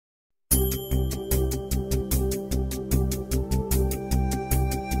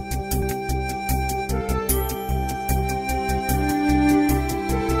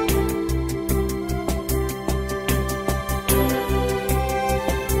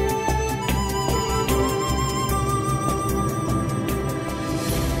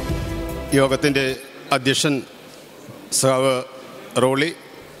യോഗത്തിൻ്റെ അധ്യക്ഷൻ സഖാവ് റോളി,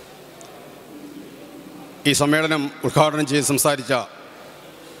 ഈ സമ്മേളനം ഉദ്ഘാടനം ചെയ്ത് സംസാരിച്ച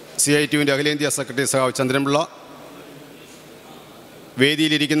CITUവിൻ്റെ അഖിലേന്ത്യാ സെക്രട്ടറി സഖാവ് ചന്ദ്രൻപിള്ള,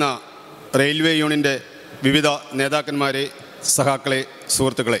 വേദിയിലിരിക്കുന്ന റെയിൽവേ യൂണിയൻ്റെ വിവിധ നേതാക്കന്മാരെ, സഖാക്കളെ,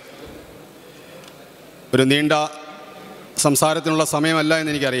 സുഹൃത്തുക്കളെ, ഒരു നീണ്ട സംസാരത്തിനുള്ള സമയമല്ല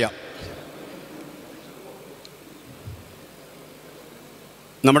എന്നെനിക്കറിയാം.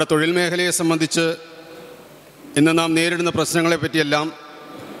 നമ്മുടെ തൊഴിൽ മേഖലയെ സംബന്ധിച്ച് ഇന്ന് നാം നേരിടുന്ന പ്രശ്നങ്ങളെപ്പറ്റിയെല്ലാം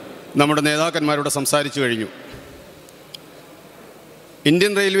നമ്മുടെ നേതാക്കന്മാരോട് സംസാരിച്ചു കഴിഞ്ഞു.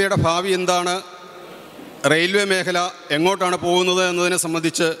 ഇന്ത്യൻ റെയിൽവേയുടെ ഭാവി എന്താണ്, റെയിൽവേ മേഖല എങ്ങോട്ടാണ് പോകുന്നത് എന്നതിനെ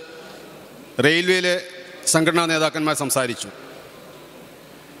സംബന്ധിച്ച് റെയിൽവേയിലെ സംഘടനാ നേതാക്കന്മാർ സംസാരിച്ചു.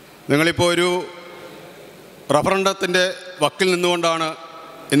 നിങ്ങളിപ്പോൾ ഒരു റഫറണ്ടത്തിൻ്റെ വക്കിൽ നിന്നുകൊണ്ടാണ്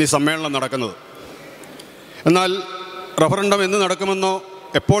ഇന്ന് ഈ സമ്മേളനം നടക്കുന്നത്. എന്നാൽ റഫറണ്ടം എന്ന് നടക്കുമെന്നോ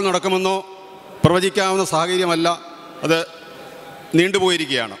എപ്പോൾ നടക്കുമെന്നോ പ്രവചിക്കാവുന്ന സാഹചര്യമല്ല, അത്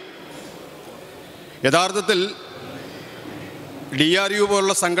നീണ്ടുപോയിരിക്കുകയാണ്. യഥാർത്ഥത്തിൽ DRU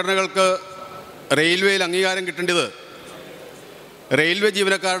പോലുള്ള സംഘടനകൾക്ക് റെയിൽവേയിൽ അംഗീകാരം കിട്ടേണ്ടത് റെയിൽവേ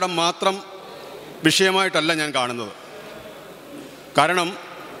ജീവനക്കാരുടെ മാത്രം വിഷയമായിട്ടല്ല ഞാൻ കാണുന്നത്. കാരണം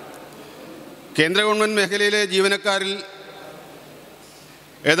കേന്ദ്ര ഗവൺമെൻറ് മേഖലയിലെ ജീവനക്കാരിൽ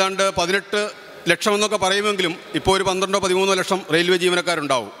ഏതാണ്ട് 18 ലക്ഷമെന്നൊക്കെ പറയുമെങ്കിലും ഇപ്പോൾ ഒരു 12-13 ലക്ഷം റെയിൽവേ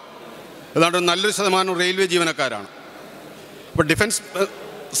ജീവനക്കാരുണ്ടാവും. ഏതാണ്ട് നല്ലൊരു ശതമാനം റെയിൽവേ ജീവനക്കാരാണ്. അപ്പോൾ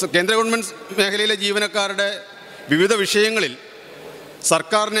കേന്ദ്ര ഗവൺമെൻറ് മേഖലയിലെ ജീവനക്കാരുടെ വിവിധ വിഷയങ്ങളിൽ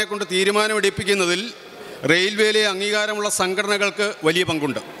സർക്കാരിനെ കൊണ്ട് തീരുമാനമെടുപ്പിക്കുന്നതിൽ റെയിൽവേയിലെ അംഗീകാരമുള്ള സംഘടനകൾക്ക് വലിയ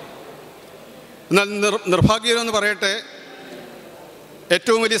പങ്കുണ്ട്. എന്നാൽ നിർഭാഗ്യമെന്ന് പറയട്ടെ,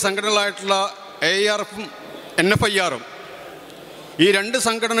 ഏറ്റവും വലിയ സംഘടനകളായിട്ടുള്ള AIRFും NFIRും ഈ രണ്ട്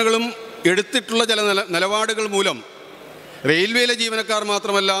സംഘടനകളും എടുത്തിട്ടുള്ള ചില നിലപാടുകൾ മൂലം റെയിൽവേയിലെ ജീവനക്കാർ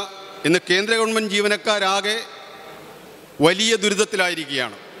മാത്രമല്ല, ഇന്ന് കേന്ദ്ര ഗവൺമെൻറ് ജീവനക്കാരാകെ വലിയ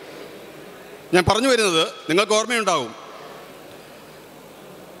ദുരിതത്തിലായിരിക്കുകയാണ്. ഞാൻ പറഞ്ഞു വരുന്നത് നിങ്ങൾക്ക് ഓർമ്മയുണ്ടാവും,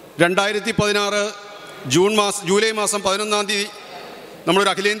 2016 ജൂലൈ മാസം 11-ാം തീയതി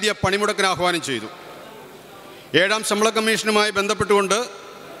നമ്മളൊരു അഖിലേന്ത്യാ പണിമുടക്കിന് ആഹ്വാനം ചെയ്തു. 7ാം ശമ്പള കമ്മീഷനുമായി ബന്ധപ്പെട്ടുകൊണ്ട്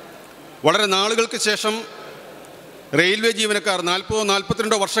വളരെ നാളുകൾക്ക് ശേഷം റെയിൽവേ ജീവനക്കാർ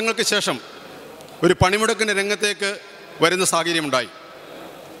 40-42 വർഷങ്ങൾക്ക് ശേഷം ഒരു പണിമുടക്കിൻ്റെ രംഗത്തേക്ക് വരുന്ന സാഹചര്യമുണ്ടായി.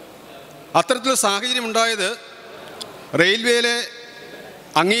 അത്തരത്തിലൊരു സാഹചര്യമുണ്ടായത് റെയിൽവേയിലെ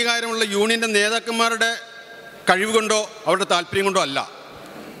അംഗീകാരമുള്ള യൂണിയൻ്റെ നേതാക്കന്മാരുടെ കഴിവ് കൊണ്ടോ അവരുടെ താല്പര്യം കൊണ്ടോ അല്ല,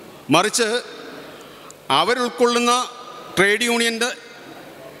 മറിച്ച് അവരുൾക്കൊള്ളുന്ന ട്രേഡ് യൂണിയൻ്റെ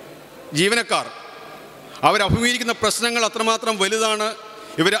ജീവനക്കാർ അവരഭിമുഖീകരിക്കുന്ന പ്രശ്നങ്ങൾ അത്രമാത്രം വലുതാണ്.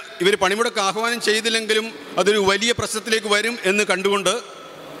 ഇവർ പണിമുടക്ക് ആഹ്വാനം ചെയ്തില്ലെങ്കിലും അതൊരു വലിയ പ്രശ്നത്തിലേക്ക് വരും എന്ന് കണ്ടുകൊണ്ട്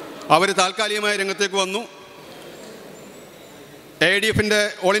അവർ താൽക്കാലികമായ രംഗത്തേക്ക് വന്നു. AIDFിൻ്റെ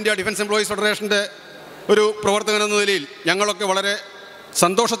ഓൾ ഇന്ത്യ ഡിഫൻസ് എംപ്ലോയീസ് ഫെഡറേഷൻ്റെ ഒരു പ്രവർത്തകൻ എന്ന നിലയിൽ ഞങ്ങളൊക്കെ വളരെ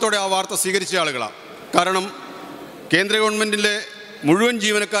സന്തോഷത്തോടെ ആ വാർത്ത സ്വീകരിച്ച ആളുകളാണ്. കാരണം കേന്ദ്ര ഗവൺമെൻറ്റിലെ മുഴുവൻ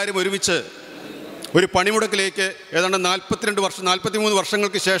ജീവനക്കാരും ഒരുമിച്ച് ഒരു പണിമുടക്കിലേക്ക് ഏതാണ്ട് 43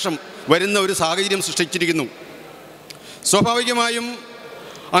 വർഷങ്ങൾക്ക് ശേഷം വരുന്ന ഒരു സാഹചര്യം സൃഷ്ടിച്ചിരിക്കുന്നു. സ്വാഭാവികമായും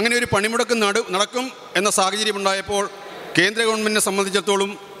അങ്ങനെ ഒരു പണിമുടക്ക് നടക്കും എന്ന സാഹചര്യം ഉണ്ടായപ്പോൾ കേന്ദ്ര ഗവൺമെൻറ്റിനെ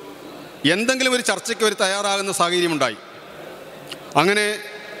സംബന്ധിച്ചിടത്തോളം എന്തെങ്കിലും ഒരു ചർച്ചയ്ക്ക് ഒരു തയ്യാറാകുന്ന സാഹചര്യമുണ്ടായി. അങ്ങനെ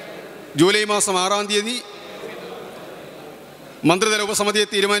ജൂലൈ മാസം 6-ാം തീയതി മന്ത്രിതല ഉപസമിതിയെ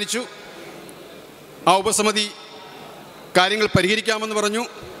തീരുമാനിച്ചു. ആ ഉപസമിതി കാര്യങ്ങൾ പരിഹരിക്കാമെന്ന് പറഞ്ഞു.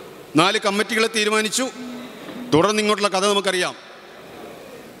 4 കമ്മിറ്റികളെ തീരുമാനിച്ചു. തുടർന്ന് ഇങ്ങോട്ടുള്ള കഥ നമുക്കറിയാം.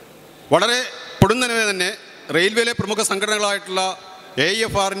 വളരെ പൊടുന്നനെ തന്നെ റെയിൽവേയിലെ പ്രമുഖ സംഘടനകളായിട്ടുള്ള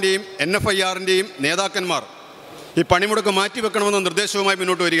AIFRൻ്റെയും NFIRൻ്റെയും നേതാക്കന്മാർ ഈ പണിമുടക്ക് മാറ്റിവെക്കണമെന്ന നിർദ്ദേശവുമായി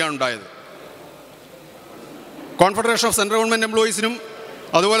മുന്നോട്ട് വരികയാണ് ഉണ്ടായത്. കോൺഫെഡറേഷൻ ഓഫ് സെൻട്രൽ ഗവൺമെൻറ് എംപ്ലോയീസിനും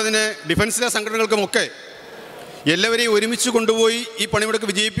അതുപോലെ തന്നെ ഡിഫൻസിലെ സംഘടനകൾക്കുമൊക്കെ എല്ലാവരെയും ഒരുമിച്ച് കൊണ്ടുപോയി ഈ പണിമുടക്ക്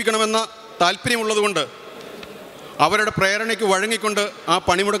വിജയിപ്പിക്കണമെന്ന താല്പര്യമുള്ളതുകൊണ്ട് അവരുടെ പ്രേരണയ്ക്ക് വഴങ്ങിക്കൊണ്ട് ആ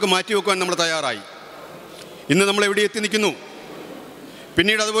പണിമുടക്ക് മാറ്റിവെക്കുവാൻ നമ്മൾ തയ്യാറായി. ഇന്ന് നമ്മൾ എവിടെ എത്തി നിൽക്കുന്നു?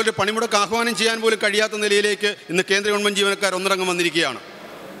 പിന്നീട് അതുപോലെ പണിമുടക്ക് ആഹ്വാനം ചെയ്യാൻ പോലും കഴിയാത്ത നിലയിലേക്ക് ഇന്ന് കേന്ദ്ര ഗവൺമെൻറ് ജീവനക്കാർ ഒന്നിറങ്ങും വന്നിരിക്കുകയാണ്.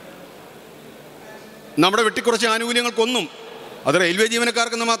 നമ്മുടെ വെട്ടിക്കുറച്ച് ആനുകൂല്യങ്ങൾക്കൊന്നും, അത് റെയിൽവേ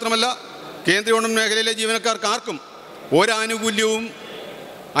ജീവനക്കാർക്കെന്ന് മാത്രമല്ല കേന്ദ്ര ഗവൺമെൻറ് മേഖലയിലെ ജീവനക്കാർക്കാർക്കും ഒരാനുകൂല്യവും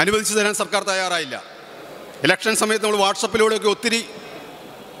അനുവദിച്ചു തരാൻ സർക്കാർ തയ്യാറായില്ല. ഇലക്ഷൻ സമയത്ത് നമ്മൾ വാട്സപ്പിലൂടെയൊക്കെ ഒത്തിരി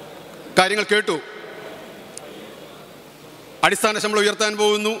കാര്യങ്ങൾ കേട്ടു. അടിസ്ഥാന ശമ്പളം ഉയർത്താൻ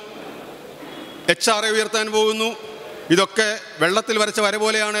പോകുന്നു, HRA ഉയർത്താൻ പോകുന്നു. ഇതൊക്കെ വെള്ളത്തിൽ വരച്ച വര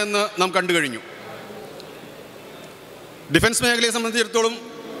പോലെയാണ് എന്ന് നാം കണ്ടു കഴിഞ്ഞു. ഡിഫൻസ് മേഖലയെ സംബന്ധിച്ചിടത്തോളം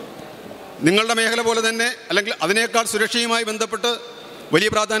നിങ്ങളുടെ മേഖല പോലെ തന്നെ അല്ലെങ്കിൽ അതിനേക്കാൾ സുരക്ഷയുമായി ബന്ധപ്പെട്ട് വലിയ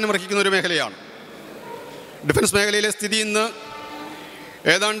പ്രാധാന്യം അർഹിക്കുന്ന ഒരു മേഖലയാണ്. ഡിഫൻസ് മേഖലയിലെ സ്ഥിതി ഇന്ന്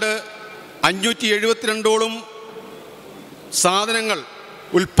ഏതാണ്ട് 572ഓളം സാധനങ്ങൾ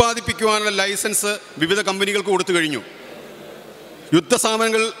ഉൽപ്പാദിപ്പിക്കുവാനുള്ള ലൈസൻസ് വിവിധ കമ്പനികൾക്ക് കൊടുത്തു കഴിഞ്ഞു.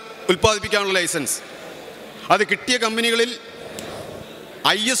 യുദ്ധസാധനങ്ങൾ ഉൽപ്പാദിപ്പിക്കാനുള്ള ലൈസൻസ്. അത് കിട്ടിയ കമ്പനികളിൽ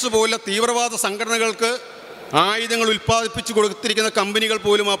IS പോലെ തീവ്രവാദ സംഘടനകൾക്ക് ആയുധങ്ങൾ ഉൽപ്പാദിപ്പിച്ച് കൊടുത്തിരിക്കുന്ന കമ്പനികൾ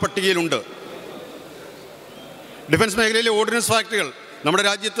പോലും ആ പട്ടികയിലുണ്ട്. ഡിഫൻസ് മേഖലയിലെ ഓർഡിനൻസ് ഫാക്ടറികൾ, നമ്മുടെ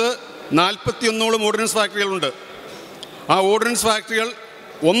രാജ്യത്ത് 41ഓളം ഓർഡിനൻസ് ഫാക്ടറികളുണ്ട്. ആ ഓർഡിനൻസ് ഫാക്ടറികൾ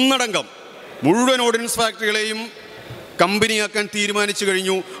ഒന്നടങ്കം മുഴുവൻ ഓർഡിനൻസ് ഫാക്ടറികളെയും കമ്പനിയാക്കാൻ തീരുമാനിച്ചു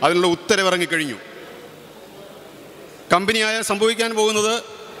കഴിഞ്ഞു. അതിനുള്ള ഉത്തരവിറങ്ങിക്കഴിഞ്ഞു. കമ്പനിയായാൽ സംഭവിക്കാൻ പോകുന്നത്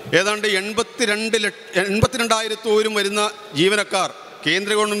ഏതാണ്ട് 82,000 വരുന്ന ജീവനക്കാർ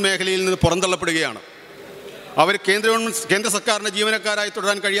കേന്ദ്ര ഗവൺമെൻറ് മേഖലയിൽ നിന്ന് പുറന്തള്ളപ്പെടുകയാണ്. അവർ കേന്ദ്ര സർക്കാരിൻ്റെ ജീവനക്കാരായി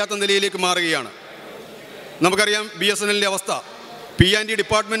തുടരാൻ കഴിയാത്ത നിലയിലേക്ക് മാറുകയാണ്. നമുക്കറിയാം BSNLൻ്റെ അവസ്ഥ. P&D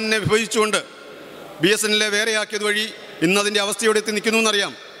ഡിപ്പാർട്ട്മെൻറ്റിനെ വിഭജിച്ചുകൊണ്ട് BSNL വേറെയാക്കിയത് വഴി ഇന്നതിൻ്റെ അവസ്ഥയോടെ എത്തി നിൽക്കുന്നു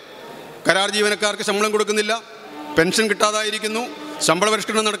എന്നറിയാം. കരാർ ജീവനക്കാർക്ക് ശമ്പളം കൊടുക്കുന്നില്ല, പെൻഷൻ കിട്ടാതായിരിക്കുന്നു, ശമ്പള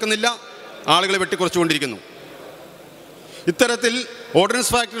പരിഷ്കരണം നടക്കുന്നില്ല, ആളുകളെ വെട്ടിക്കുറച്ചുകൊണ്ടിരിക്കുന്നു. ഇത്തരത്തിൽ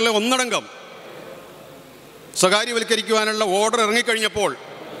ഓർഡിനൻസ് ഫാക്ടറികളെ ഒന്നടങ്കം സ്വകാര്യവൽക്കരിക്കുവാനുള്ള ഓർഡർ ഇറങ്ങിക്കഴിഞ്ഞപ്പോൾ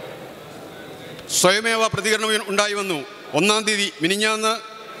സ്വയമേവ പ്രതികരണം ഉണ്ടായി വന്നു. 1-ാം തീയതി മിനിഞ്ഞാന്ന്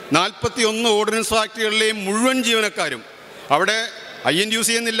 41 ഓർഡിനൻസ് ഫാക്ടറികളിലെയും മുഴുവൻ ജീവനക്കാരും, അവിടെ INTUC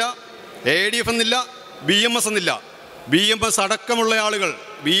എന്നില്ല, AIDEF എന്നില്ല, BMS എന്നില്ല, BMS അടക്കമുള്ള ആളുകൾ,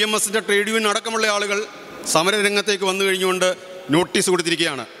 BMSൻ്റെ ട്രേഡ് യൂണിയൻ അടക്കമുള്ള ആളുകൾ സമരരംഗത്തേക്ക് വന്നു കഴിഞ്ഞുകൊണ്ട് നോട്ടീസ്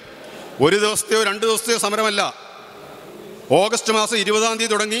കൊടുത്തിരിക്കുകയാണ്. 1 ദിവസത്തെയോ 2 ദിവസത്തെയോ സമരമല്ല. ഓഗസ്റ്റ് മാസം 20-ാം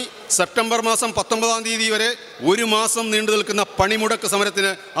തീയതി തുടങ്ങി സെപ്റ്റംബർ മാസം 19-ാം തീയതി വരെ 1 മാസം നീണ്ടു നിൽക്കുന്ന പണിമുടക്ക്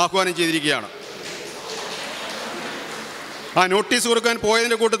സമരത്തിന് ആഹ്വാനം ചെയ്തിരിക്കുകയാണ്. ആ നോട്ടീസ് കൊടുക്കാൻ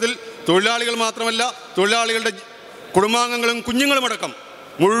പോയതിൻ്റെ കൂട്ടത്തിൽ തൊഴിലാളികൾ മാത്രമല്ല, തൊഴിലാളികളുടെ കുടുംബാംഗങ്ങളും കുഞ്ഞുങ്ങളും അടക്കം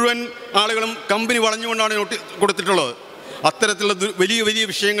മുഴുവൻ ആളുകളും കമ്പനി വളഞ്ഞുകൊണ്ടാണ് നോട്ടീസ് കൊടുത്തിട്ടുള്ളത്. അത്തരത്തിലുള്ള വലിയ വലിയ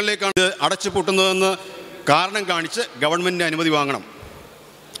വിഷയങ്ങളിലേക്കാണ് അടച്ചുപൂട്ടുന്നതെന്ന് കാരണം കാണിച്ച് ഗവൺമെൻറ്റിൻ്റെ അനുമതി വാങ്ങണം.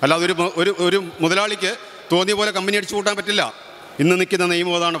 അല്ലാതെ ഒരു മുതലാളിക്ക് തോന്നിയ പോലെ കമ്പനി അടിച്ചു കൂട്ടാൻ പറ്റില്ല. ഇന്ന് നിൽക്കുന്ന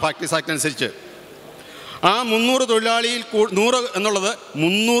നിയമം അതാണ്, ഫാക്ടറീസ് ആക്ട് അനുസരിച്ച്. ആ 300 തൊഴിലാളിയിൽ 100 എന്നുള്ളത്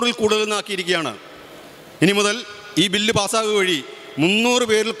 300-ൽ കൂടുതലെന്നാക്കിയിരിക്കുകയാണ്. ഇനി മുതൽ ഈ ബില്ല് പാസ്സാകുക വഴി 300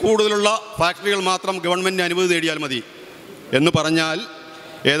 പേരിൽ കൂടുതലുള്ള ഫാക്ടറികൾ മാത്രം ഗവൺമെൻറ്റിന് അനുമതി നേടിയാൽ മതി എന്ന് പറഞ്ഞാൽ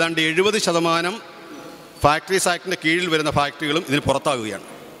ഏതാണ്ട് 70% ഫാക്ടറീസ് ആക്ടിൻ്റെ കീഴിൽ വരുന്ന ഫാക്ടറികളും ഇതിന് പുറത്താകുകയാണ്.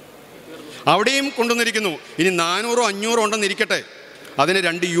 അവിടെയും കൊണ്ടുവന്നിരിക്കുന്നു. ഇനി 400-ഓ 500-ഓ ഉണ്ടെന്നിരിക്കട്ടെ, അതിനെ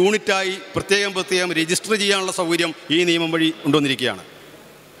 2 യൂണിറ്റായി പ്രത്യേകം രജിസ്റ്റർ ചെയ്യാനുള്ള സൗകര്യം ഈ നിയമം വഴി കൊണ്ടുവന്നിരിക്കുകയാണ്.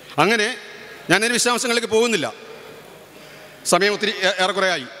 അങ്ങനെ ഞാനതിന് വിശദാംശങ്ങളിലേക്ക് പോകുന്നില്ല, സമയം ഒത്തിരി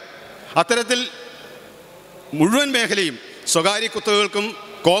ഏറെക്കുറെയായി. അത്തരത്തിൽ മുഴുവൻ മേഖലയും സ്വകാര്യ കുത്തകകൾക്കും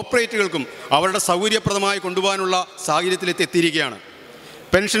കോർപ്പറേറ്റുകൾക്കും അവരുടെ സൗകര്യപ്രദമായി കൊണ്ടുപോകാനുള്ള സാഹചര്യത്തിലേക്ക് എത്തിയിരിക്കുകയാണ്.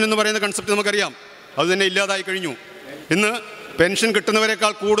 പെൻഷൻ എന്ന് പറയുന്ന കൺസെപ്റ്റ് നമുക്കറിയാം, അതുതന്നെ ഇല്ലാതായി കഴിഞ്ഞു. ഇന്ന് പെൻഷൻ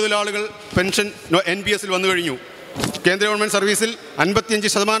കിട്ടുന്നവരെക്കാൾ കൂടുതൽ ആളുകൾ പെൻഷൻ NPS വന്നു കഴിഞ്ഞു. കേന്ദ്ര ഗവൺമെൻറ് സർവീസിൽ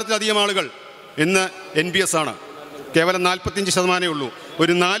 55%-ലധികം ആളുകൾ ഇന്ന് NPS ആണ്. കേവലം 45% ഉള്ളൂ.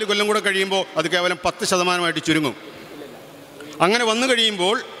 ഒരു 4 കൊല്ലം കൂടെ കഴിയുമ്പോൾ അത് കേവലം 10% ചുരുങ്ങും. അങ്ങനെ വന്നു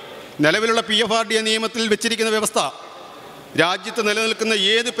കഴിയുമ്പോൾ നിലവിലുള്ള PFRDA നിയമത്തിൽ വെച്ചിരിക്കുന്ന വ്യവസ്ഥ, രാജ്യത്ത് നിലനിൽക്കുന്ന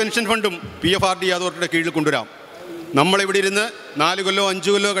ഏത് പെൻഷൻ ഫണ്ടും PFRDA അതോറിറ്റിയുടെ കീഴിൽ കൊണ്ടുവരാം. നമ്മളിവിടെ ഇരുന്ന് 4 കൊല്ലോ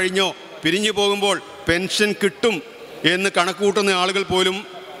 5 കൊല്ലോ കഴിഞ്ഞോ പിരിഞ്ഞു പോകുമ്പോൾ പെൻഷൻ കിട്ടും എന്ന് കണക്ക് കൂട്ടുന്ന ആളുകൾ പോലും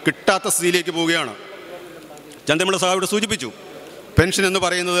കിട്ടാത്ത സ്ഥിതിയിലേക്ക് പോവുകയാണ്. ചന്ദ്രമല സാഹ് ഇവിടെ സൂചിപ്പിച്ചു, പെൻഷൻ എന്ന്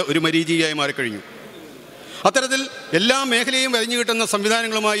പറയുന്നത് ഒരു മരീചികയായി മാറിക്കഴിഞ്ഞു. അത്തരത്തിൽ എല്ലാ മേഖലയും വരിഞ്ഞു കിട്ടുന്ന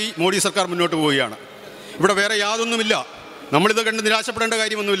സംവിധാനങ്ങളുമായി മോഡി സർക്കാർ മുന്നോട്ട് പോവുകയാണ്. ഇവിടെ വേറെ യാതൊന്നുമില്ല. നമ്മളിത് കണ്ട് നിരാശപ്പെടേണ്ട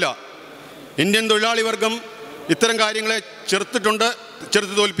കാര്യമൊന്നുമില്ല. ഇന്ത്യൻ തൊഴിലാളി വർഗം ഇത്തരം കാര്യങ്ങളെ ചെറുത്ത്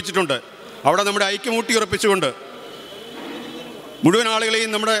തോൽപ്പിച്ചിട്ടുണ്ട്. അവിടെ നമ്മുടെ ഐക്യമൂട്ടി ഉറപ്പിച്ചുകൊണ്ട്, മുഴുവൻ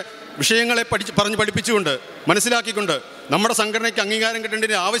ആളുകളെയും നമ്മുടെ വിഷയങ്ങളെ പറഞ്ഞ് പഠിപ്പിച്ചുകൊണ്ട്, മനസ്സിലാക്കിക്കൊണ്ട്, നമ്മുടെ സംഘടനയ്ക്ക് അംഗീകാരം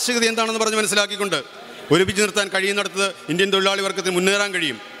കിട്ടേണ്ടതിൻ്റെ ആവശ്യകത എന്താണെന്ന് പറഞ്ഞ് മനസ്സിലാക്കിക്കൊണ്ട് ഒരുമിച്ച് നിർത്താൻ കഴിയുന്നിടത്ത് ഇന്ത്യൻ തൊഴിലാളി വർഗത്തിന് മുന്നേറാൻ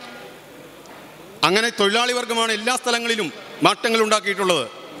കഴിയും. അങ്ങനെ തൊഴിലാളി വർഗമാണ് എല്ലാ സ്ഥലങ്ങളിലും മാറ്റങ്ങൾ ഉണ്ടാക്കിയിട്ടുള്ളത്.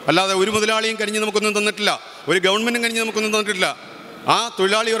 അല്ലാതെ ഒരു മുതലാളിയും കനിഞ്ഞ് നമുക്കൊന്നും തന്നിട്ടില്ല, ഒരു ഗവൺമെൻറ്റും കനിഞ്ഞ് നമുക്കൊന്നും തന്നിട്ടില്ല. ആ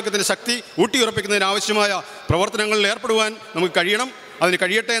തൊഴിലാളി വർഗത്തിൻ്റെ ശക്തി ഊട്ടിയുറപ്പിക്കുന്നതിന് ആവശ്യമായ പ്രവർത്തനങ്ങളിൽ ഏർപ്പെടുവാൻ നമുക്ക് കഴിയണം. അതിന്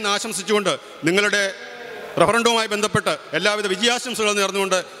കഴിയട്ടെ എന്ന് ആശംസിച്ചുകൊണ്ട് നിങ്ങളുടെ റഫറൻഡവുമായി ബന്ധപ്പെട്ട് എല്ലാവിധ വിജയാശംസകളും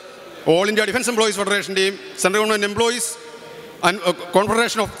നേർന്നുകൊണ്ട് all India defence employees ഫെഡറേഷൻ്റെയും central government employees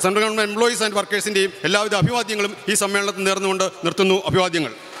confederation of central government employees and വർക്കേഴ്സിൻ്റെയും എല്ലാവിധ അഭിവാദ്യങ്ങളും ഈ സമ്മേളനത്തിൽ നേർന്നുകൊണ്ട് നിർത്തുന്നു.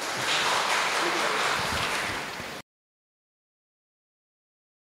 അഭിവാദ്യങ്ങൾ.